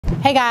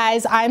Hey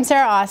guys, I'm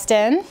Sarah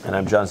Austin. And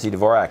I'm John C.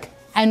 Dvorak.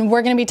 And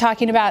we're going to be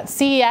talking about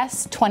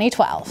CES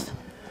 2012.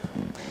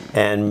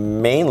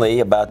 And mainly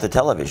about the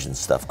television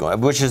stuff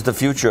going, which is the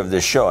future of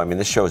this show. I mean,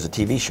 this show is a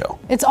TV show.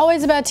 It's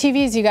always about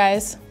TVs, you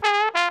guys.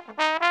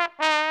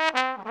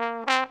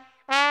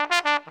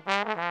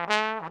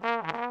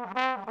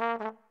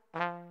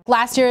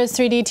 Last year was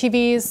 3D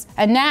TVs,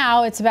 and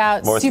now it's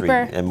about more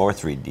 3D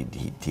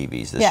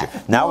TVs this year.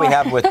 Now we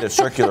have with the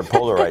circular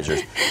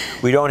polarizers,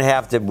 we don't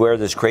have to wear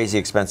this crazy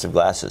expensive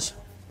glasses.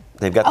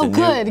 They've got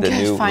the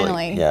new,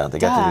 finally. Yeah, they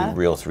got the new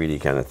real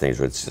 3D kind of things,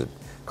 which is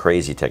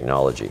crazy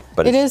technology,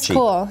 but it it's is cheap.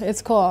 Cool.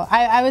 It's cool.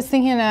 I was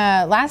thinking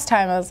last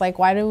time, I was like,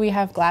 why do we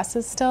have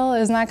glasses still?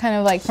 Isn't that kind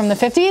of like from the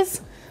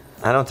 50s?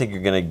 I don't think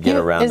you're going to get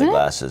around the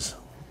glasses.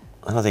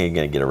 I don't think you're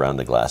going to get around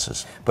the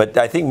glasses. But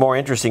I think more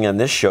interesting on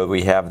this show,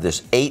 we have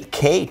this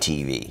 8K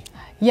TV.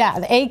 Yeah,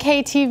 the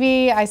 8K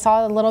TV, I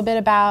saw a little bit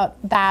about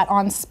that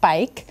on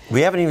Spike.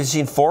 We haven't even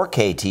seen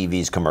 4K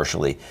TVs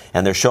commercially,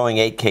 and they're showing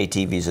 8K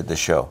TVs at the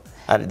show.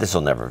 This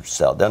will never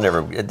sell. They'll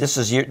never. This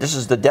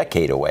is the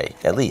decade away,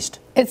 at least.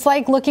 It's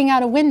like looking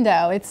out a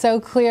window. It's so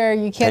clear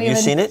you can't even. Have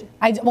you seen it?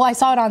 Well, I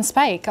saw it on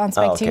Spike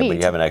okay, TV. But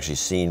you haven't actually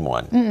seen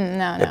one.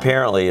 No.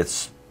 Apparently,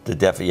 it's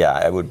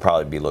yeah, it would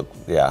probably be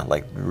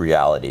like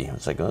reality.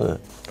 It's like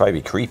probably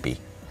be creepy.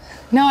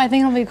 No, I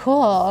think it'll be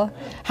cool.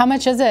 How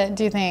much is it,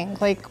 do you think?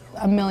 Like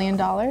 $1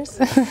 million?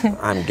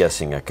 I'm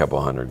guessing a couple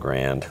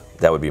 $100,000.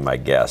 That would be my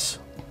guess.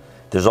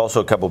 There's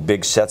also a couple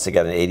big sets. They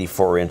got an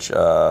 84-inch,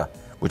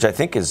 which I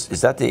think is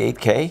that the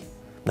 8K?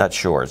 Not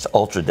sure. It's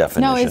ultra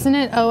definition. No, isn't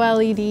it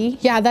OLED?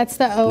 Yeah, that's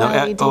the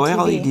OLED no, TV.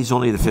 OLED is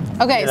only the 50.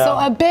 Okay, so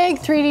a big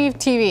 3D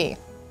TV.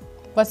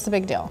 What's the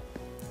big deal?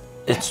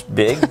 It's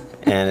big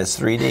and it's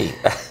 3D.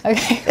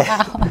 Okay,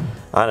 wow.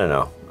 I don't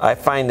know. I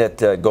find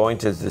that going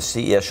to the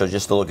CES show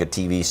just to look at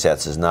TV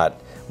sets is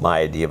not my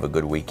idea of a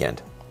good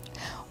weekend.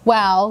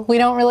 Well, we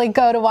don't really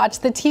go to watch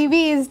the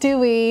TVs, do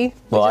we?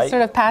 We just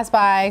sort of pass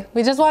by.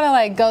 We just want to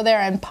like go there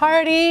and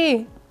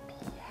party.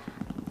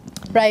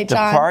 Right,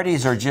 John? The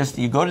parties are just,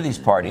 you go to these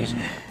parties,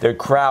 they're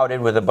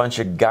crowded with a bunch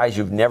of guys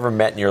you've never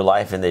met in your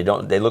life, and they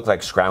look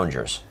like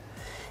scroungers.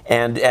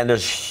 And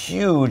there's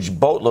huge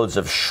boatloads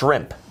of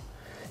shrimp.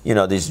 You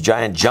know, these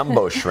giant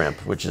jumbo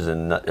shrimp, which is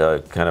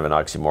kind of an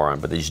oxymoron,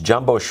 but these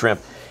jumbo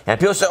shrimp. And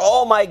people say,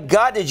 oh my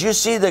God, did you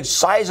see the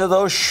size of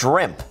those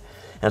shrimp?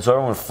 And so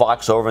everyone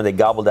flocks over and they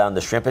gobble down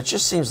the shrimp. It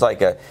just seems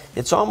like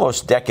it's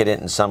almost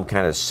decadent in some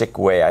kind of sick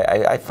way.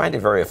 I find it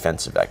very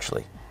offensive,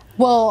 actually.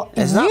 Well,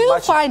 you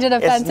find it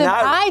offensive.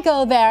 I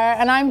go there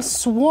and I'm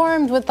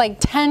swarmed with like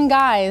 10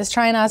 guys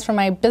trying to ask for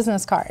my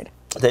business card.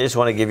 They just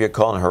want to give you a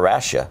call and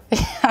harass you.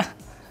 Yeah.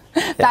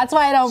 That's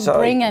why I don't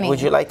bring any.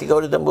 Would you like to go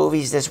to the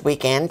movies this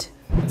weekend?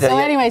 So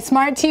anyway,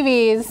 smart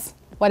TVs,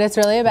 what it's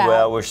really about.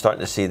 Well, we're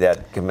starting to see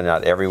that coming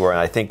out everywhere, and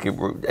I think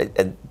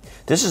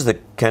this is the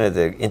kind of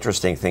the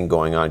interesting thing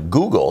going on.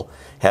 Google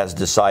has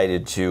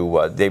decided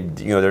to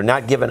they're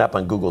not giving up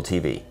on Google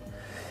TV.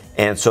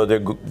 And so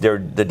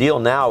the deal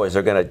now is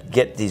they're going to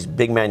get these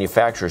big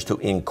manufacturers to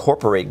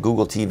incorporate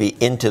Google TV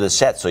into the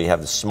set, so you have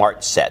the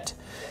smart set.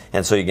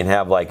 And so you can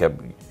have like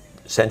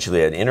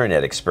essentially an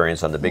internet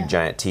experience on the big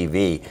giant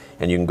TV,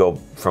 and you can go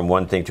from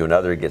one thing to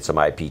another, get some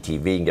IPTV,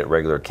 you can get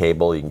regular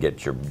cable, you can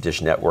get your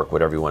Dish Network,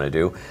 whatever you want to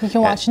do. You can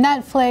watch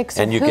Netflix,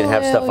 and you can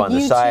have stuff on the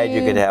side.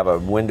 You can have a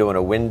window and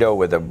a window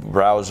with a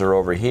browser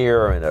over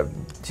here and a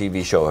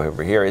TV show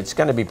over here. It's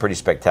going to be pretty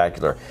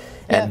spectacular.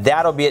 And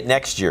that'll be at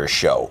next year's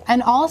show.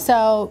 And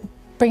also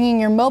bringing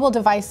your mobile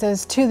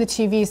devices to the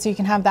TV so you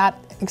can have that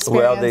experience.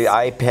 Well, the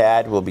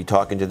iPad will be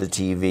talking to the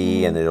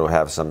TV, and it'll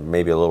have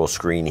maybe a little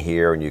screen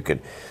here, and you could,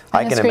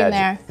 I can imagine,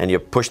 there. And you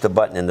push the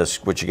button, and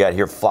what you got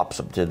here flops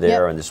up to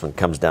there, and this one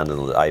comes down to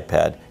the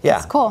iPad. Yeah,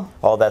 that's cool.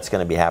 All that's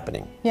going to be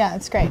happening. Yeah,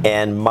 it's great.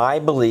 And my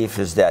belief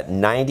is that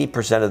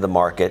 90% of the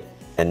market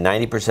and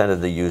 90%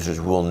 of the users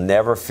will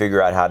never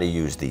figure out how to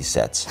use these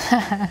sets.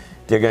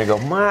 They're going to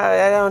go,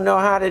 I don't know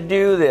how to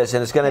do this,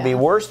 and it's going to be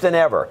worse than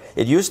ever.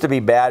 It used to be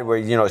bad where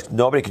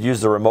nobody could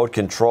use the remote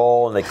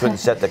control and they couldn't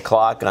set the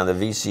clock on the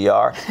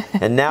VCR,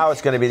 and now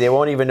it's going to be they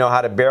won't even know how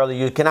to barely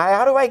use.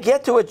 How do I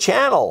get to a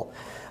channel?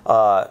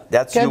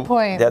 Good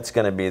point. That's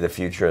going to be the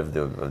future of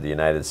the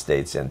United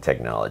States and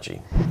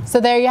technology. So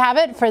there you have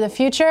it for the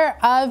future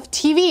of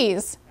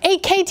TVs,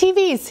 8K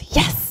TVs.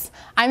 Yes.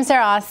 I'm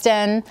Sarah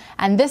Austin,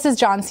 and this is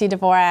John C.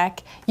 Dvorak.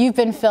 You've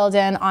been filled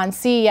in on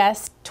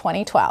CES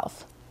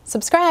 2012.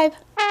 Subscribe.